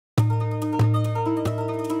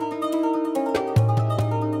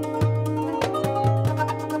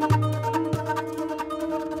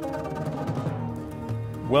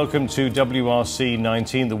Welcome to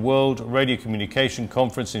WRC-19, the World Radiocommunication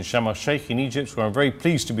Conference in Sharm El-Sheikh in Egypt, where I'm very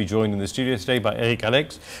pleased to be joined in the studio today by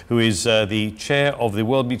Allaix, who is the chair of the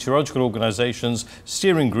World Meteorological Organization's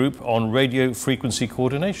steering group on radio frequency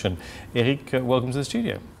coordination. Eric, welcome to the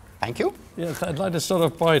studio. Thank you. Yes, I'd like to start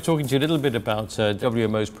off by talking to you a little bit about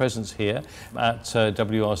WMO's presence here at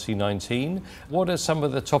WRC-19. What are some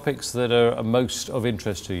of the topics that are most of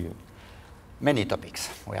interest to you? Many topics.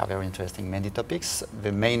 We are very interesting, many topics.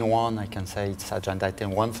 The main one, I can say, it's agenda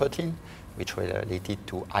item 113, which related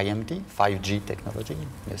to IMD, 5G technology in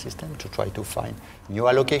the system, to try to find new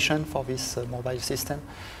allocation for this mobile system.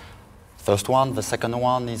 First one. The second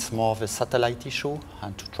one is more of a satellite issue,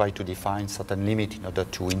 and to try to define certain limit in order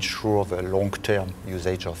to ensure the long-term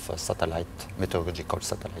usage of satellite, meteorological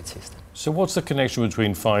satellite system. So what's the connection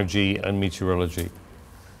between 5G and meteorology?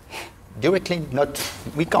 Directly,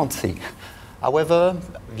 we can't see. However,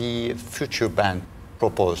 the future band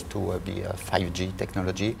proposed to be 5G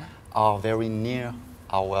technology are very near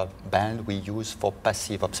our band we use for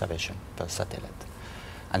passive observation per satellite.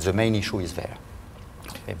 And the main issue is there.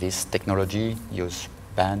 This technology use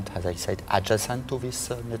band, as I said, adjacent to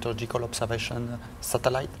this meteorological observation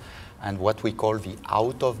satellite, and what we call the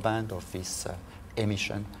out of band of this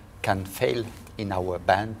emission can fail in our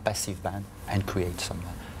band, passive band, and create some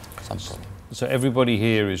problem. So everybody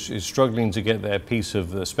here is struggling to get their piece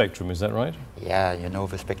of the spectrum, is that right? Yeah, you know,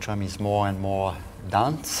 the spectrum is more and more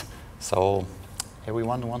dense, so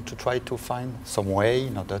everyone wants to try to find some way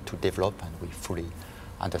in order to develop, and we fully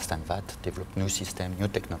understand that, develop new system, new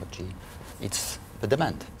technology. It's the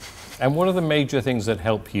demand. And what are the major things that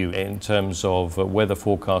help you in terms of weather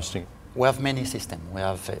forecasting? We have many systems. We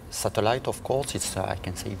have satellite, of course. It's, I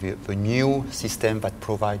can say, the new system that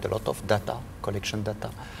provide a lot of data, collection data.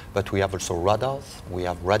 But we have also radars. We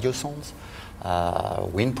have radio sounds,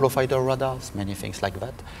 wind profiler radars, many things like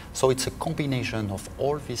that. So it's a combination of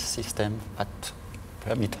all these systems that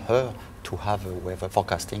permit her to have a weather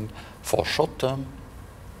forecasting for short term,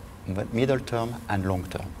 middle term, and long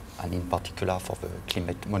term, and in particular for the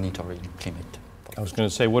climate monitoring climate. I was going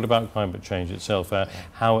to say, what about climate change itself?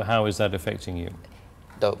 How is that affecting you?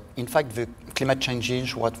 In fact, the climate change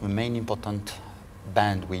is what the main important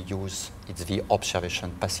band we use. It's the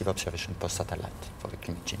observation, passive observation per satellite for the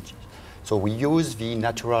climate changes. So we use the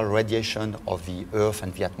natural radiation of the Earth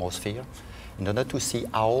and the atmosphere in order to see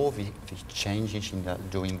how the changes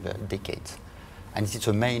during the decades. And it's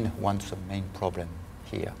the main problem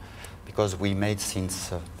here, because we made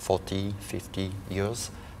since 40, 50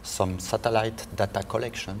 years some satellite data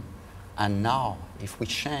collection, and now if we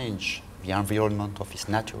change the environment of this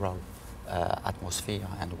natural atmosphere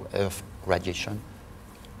and Earth radiation,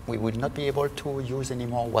 we will not be able to use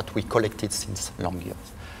anymore what we collected since long years.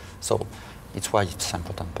 So it's why it's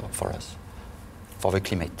important for us, for the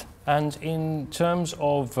climate. And in terms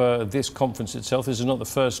of this conference itself, this is not the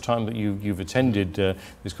first time that you've attended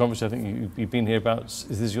this conference. I think you've been here about,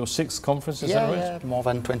 is this your 6th conference, is that right? Yeah, more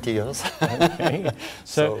than 20 years. Okay.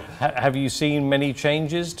 So have you seen many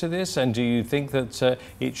changes to this, and do you think that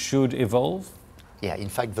it should evolve? Yeah, in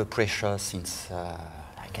fact, the pressure since,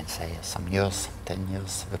 I can say some years, 10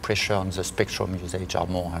 years, the pressure on the spectrum usage are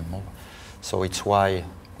more and more. So it's why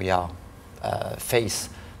we are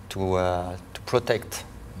faced to protect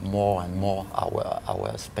more and more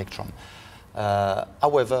our spectrum.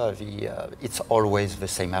 However, it's always the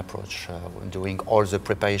same approach. Doing all the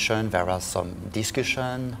preparation, there are some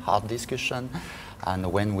discussion, hard discussion,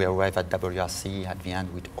 and when we arrive at WRC, at the end,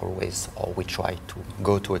 we try to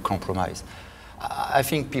go to a compromise. I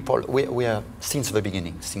think we are, since the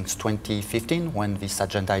beginning, since 2015, when this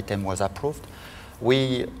agenda item was approved,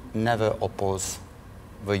 we never oppose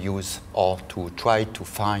the use or to try to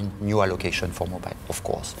find new allocation for mobile, of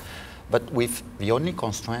course. But with the only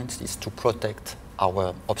constraint is to protect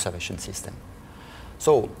our observation system.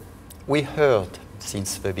 So we heard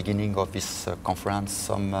since the beginning of this conference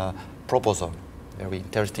some proposal, very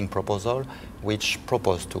interesting proposal, which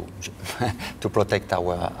proposed to to protect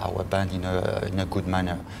our band in a good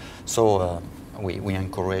manner. So we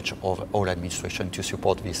encourage all administration to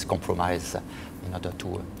support this compromise in order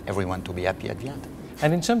to everyone to be happy at the end.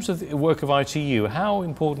 And in terms of the work of ITU, how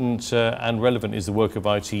important and relevant is the work of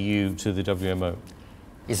ITU to the WMO?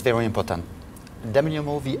 It's very important.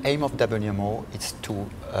 WMO, the aim of WMO is to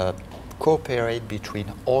cooperate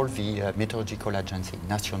between all the meteorological agencies,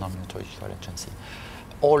 national meteorological agencies.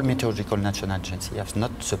 All meteorological national agencies have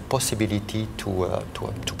not the possibility to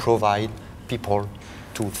provide people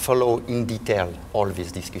to follow in detail all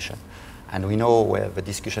this discussion. And we know where the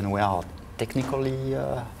discussion we are technically,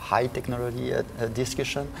 high technology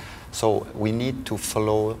discussion. So we need to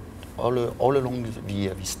follow all along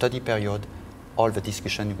the study period, all the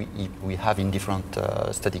discussion we have in different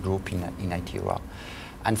study groups in IT era.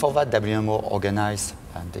 And for that, WMO organize,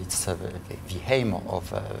 and it's the aim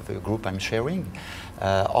of the group I'm sharing,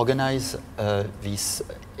 organize this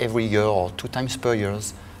every year or 2 times per year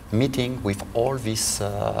meeting with all these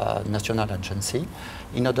national agencies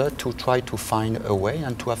in order to try to find a way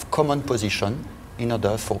and to have common position in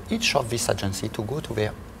order for each of these agencies to go to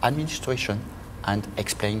their administration and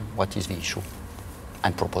explain what is the issue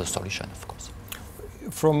and propose a solution, of course.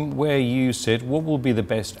 From where you sit, what will be the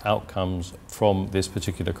best outcomes from this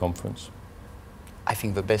particular conference? I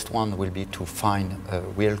think the best one will be to find a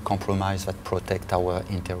real compromise that protects our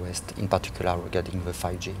interest, in particular regarding the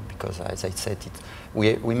 5G, because as I said,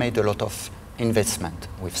 we made a lot of investment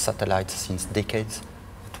with satellites since decades.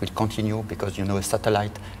 It will continue because, you know, a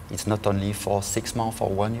satellite is not only for 6 months or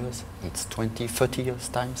 1 year, it's 20, 30 years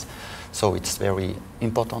times. So it's very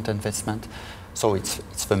important investment. So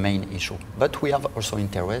it's the main issue. But we have also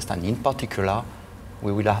interest, and in particular,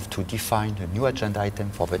 we will have to define a new agenda item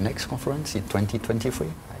for the next conference in 2023. I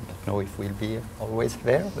don't know if we'll be always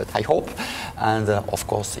there, but I hope. And of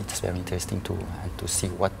course, it's very interesting to see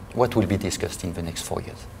what will be discussed in the next 4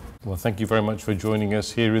 years. Well, thank you very much for joining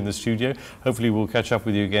us here in the studio. Hopefully we'll catch up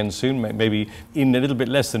with you again soon, maybe in a little bit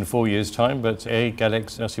less than 4 years' time. But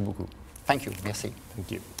Allaix, merci beaucoup. Thank you. Merci.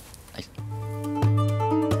 Thank you. Nice.